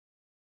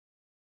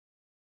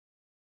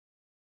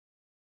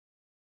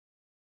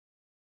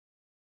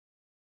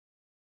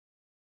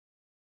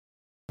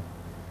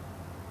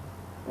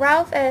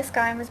Ralph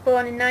Erskine was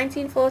born in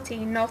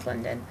 1914, North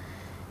London.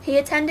 He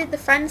attended the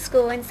Friends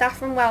School in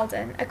Saffron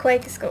Weldon, a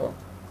Quaker school.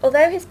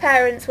 Although his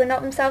parents were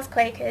not themselves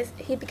Quakers,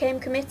 he became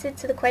committed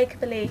to the Quaker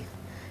belief,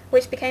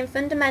 which became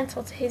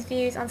fundamental to his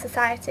views on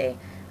society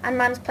and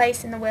man's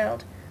place in the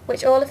world,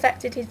 which all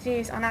affected his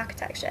views on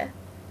architecture.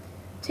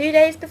 2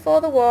 days before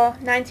the war,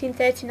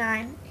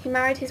 1939, he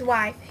married his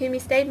wife, whom he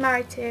stayed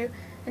married to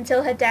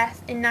until her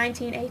death in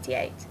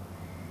 1988.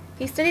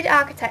 He studied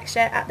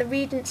architecture at the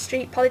Regent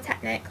Street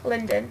Polytechnic,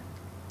 London.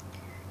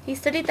 He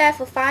studied there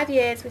for 5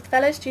 years with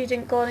fellow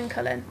student Gordon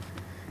Cullen.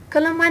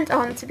 Cullen went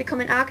on to become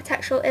an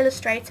architectural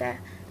illustrator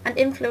and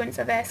influence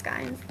of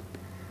Erskine's.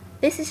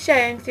 This is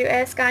shown through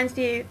Erskine's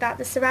view that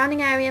the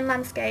surrounding area and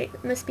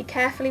landscape must be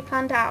carefully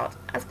planned out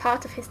as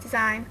part of his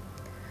design.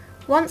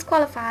 Once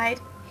qualified,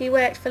 he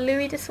worked for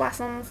Louis de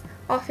Soissons'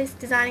 office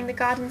designing the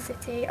garden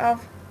city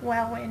of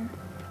Welwyn.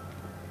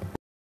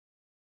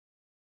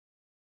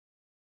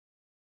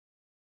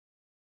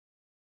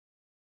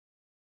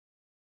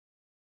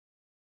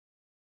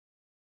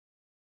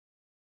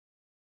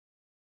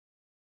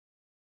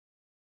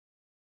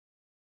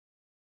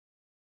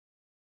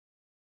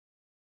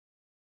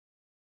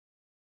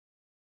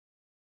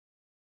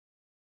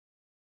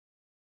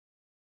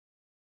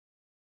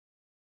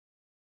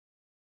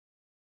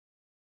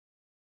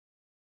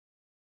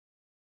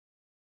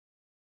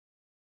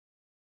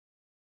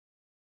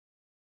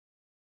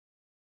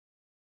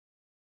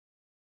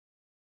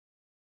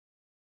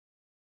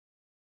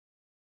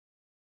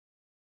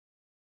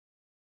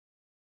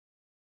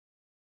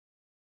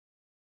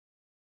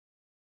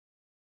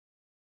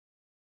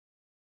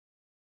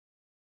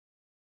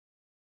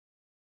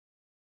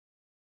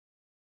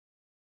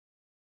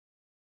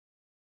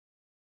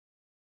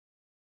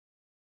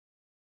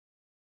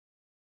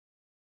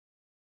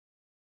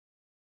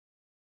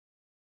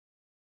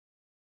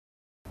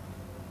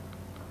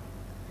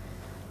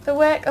 The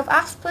work of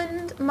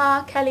Asplund,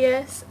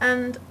 Marcellius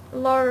and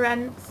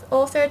Lorentz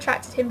also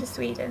attracted him to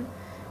Sweden.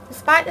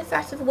 Despite the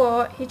threat of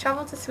war, he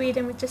travelled to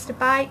Sweden with just a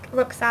bike,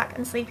 rucksack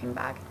and sleeping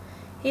bag.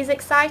 He is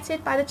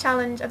excited by the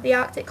challenge of the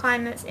Arctic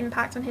climate's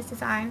impact on his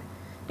design.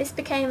 This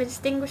became a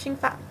distinguishing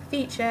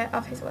feature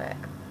of his work.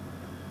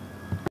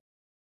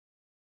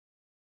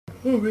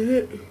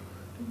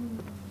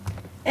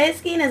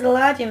 Erskine has a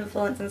large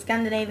influence on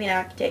Scandinavian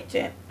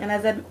architecture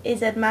and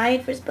is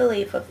admired for his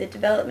belief of the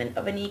development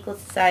of an equal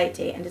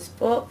society and his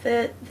support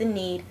for the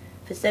need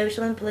for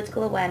social and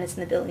political awareness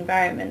in the built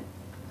environment.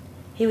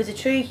 He was a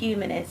true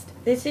humanist.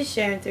 This is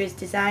shown through his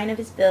design of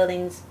his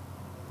buildings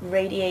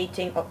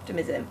radiating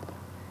optimism.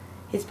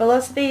 His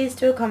philosophy is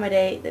to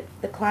accommodate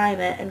the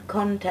climate and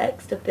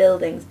context of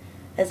buildings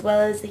as well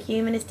as the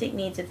humanistic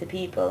needs of the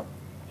people.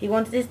 He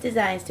wanted his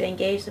designs to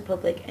engage the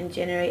public and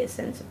generate a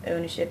sense of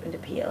ownership and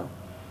appeal.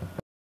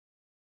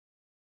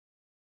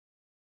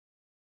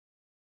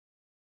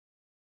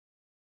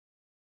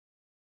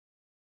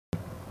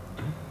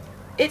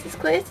 It is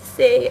clear to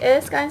see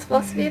Erskine's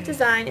philosophy of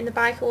design in the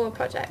Biker Wall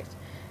project.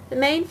 The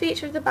main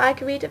feature of the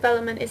Biker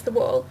redevelopment is the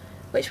wall,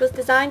 which was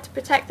designed to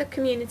protect the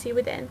community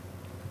within.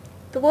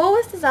 The wall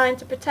was designed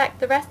to protect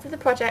the rest of the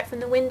project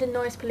from the wind and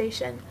noise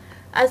pollution,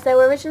 as there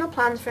were original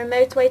plans for a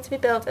motorway to be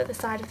built at the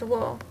side of the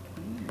wall.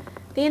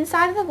 The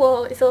inside of the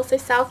wall is also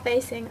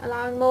south-facing,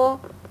 allowing more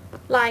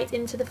light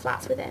into the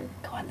flats within.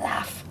 Go on,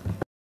 laugh.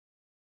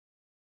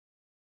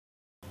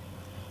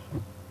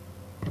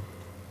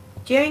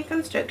 During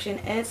construction,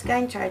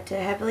 Erskine tried to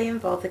heavily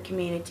involve the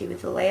community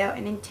with the layout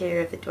and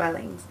interior of the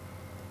dwellings.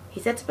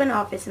 He set up an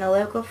office in a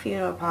local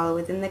funeral parlour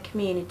within the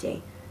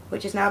community,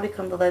 which has now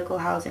become the local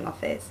housing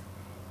office.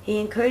 He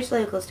encouraged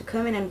locals to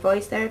come in and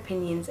voice their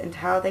opinions and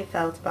how they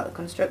felt about the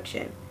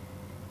construction.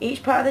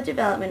 Each part of the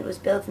development was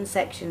built in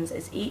sections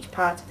as each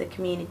part of the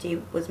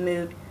community was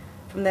moved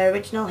from their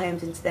original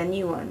homes into their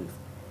new ones.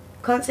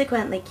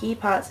 Consequently, key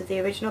parts of the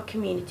original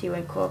community were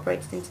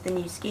incorporated into the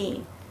new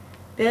scheme.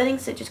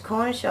 Buildings such as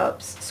corner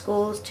shops,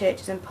 schools,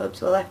 churches and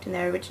pubs were left in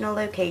their original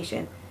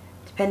location,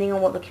 depending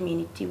on what the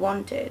community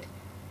wanted.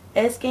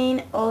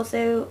 Erskine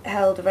also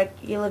held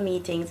regular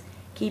meetings,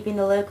 keeping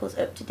the locals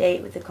up to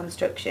date with the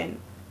construction.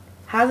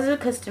 Houses were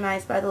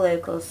customised by the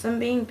locals, some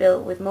being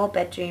built with more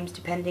bedrooms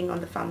depending on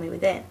the family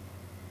within.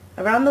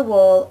 Around the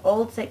wall,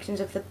 old sections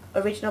of the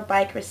original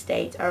Biker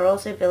estate are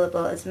also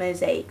visible as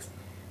mosaics,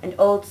 and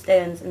old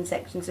stones and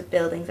sections of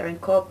buildings are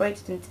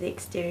incorporated into the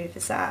exterior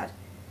facade.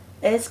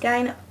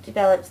 Erskine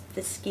developed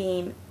the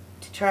scheme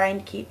to try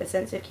and keep a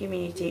sense of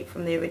community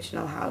from the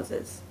original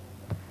houses.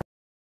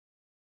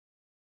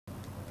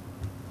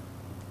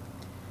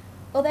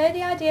 Although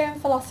the idea and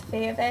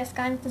philosophy of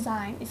Erskine's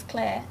design is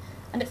clear,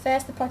 and at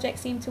first the project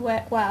seemed to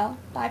work well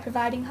by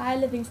providing higher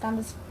living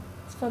standards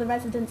for the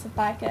residents of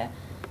Biker,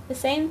 the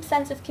same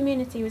sense of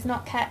community was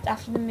not kept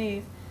after the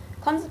move.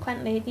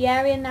 Consequently, the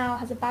area now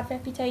has a bad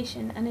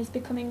reputation and is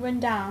becoming run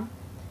down.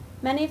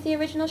 Many of the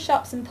original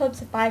shops and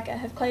pubs of Biker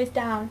have closed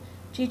down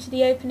due to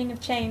the opening of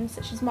chains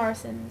such as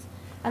Morrison's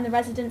and the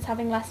residents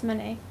having less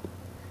money.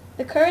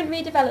 The current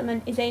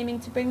redevelopment is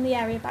aiming to bring the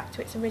area back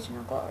to its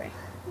original glory.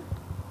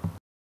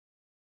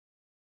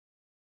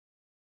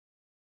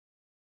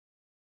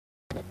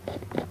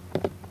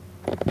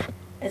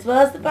 As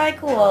well as the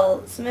Biker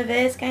Wall, some of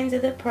Erskine's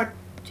other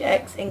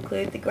projects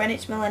include the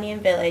Greenwich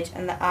Millennium Village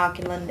and the Ark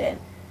in London.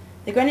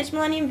 The Greenwich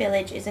Millennium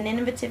Village is an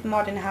innovative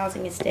modern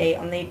housing estate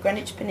on the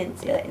Greenwich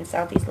Peninsula in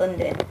southeast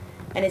London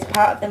and is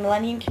part of the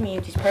Millennium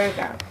Communities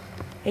programme.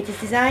 It is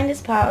designed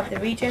as part of the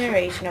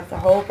regeneration of the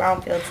whole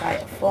brownfield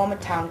site of former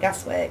town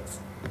gasworks.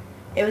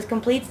 It was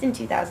completed in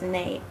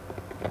 2008.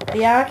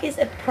 The Ark is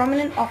a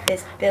prominent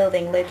office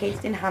building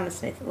located in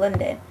Hammersmith,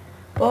 London,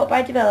 bought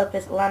by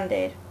developers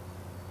Landed.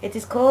 It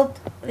is called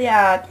the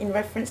Ark in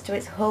reference to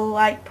its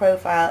hull-like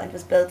profile and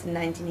was built in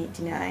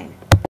 1989.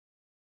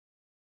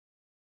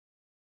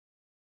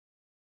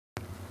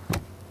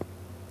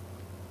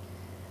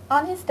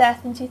 On his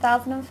death in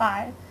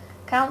 2005,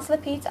 Councillor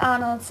Peter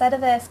Arnold said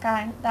of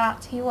Erskine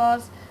that he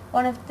was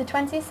one of the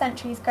 20th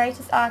century's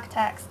greatest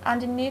architects,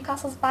 and in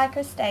Newcastle's Biker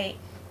estate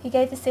he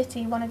gave the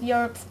city one of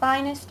Europe's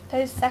finest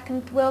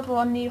post-Second World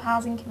War new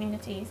housing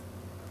communities.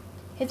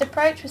 His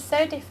approach was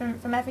so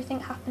different from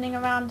everything happening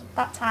around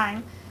that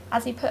time,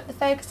 as he put the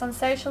focus on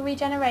social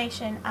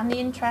regeneration and the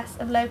interests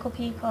of local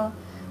people,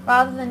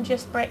 rather than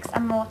just bricks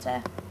and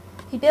mortar.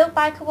 He built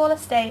Biker Wall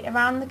Estate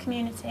around the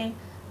community.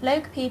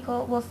 Local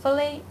people were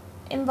fully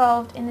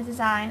involved in the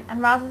design,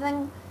 and rather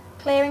than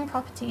clearing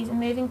properties and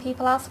moving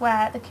people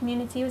elsewhere, the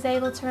community was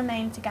able to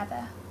remain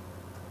together.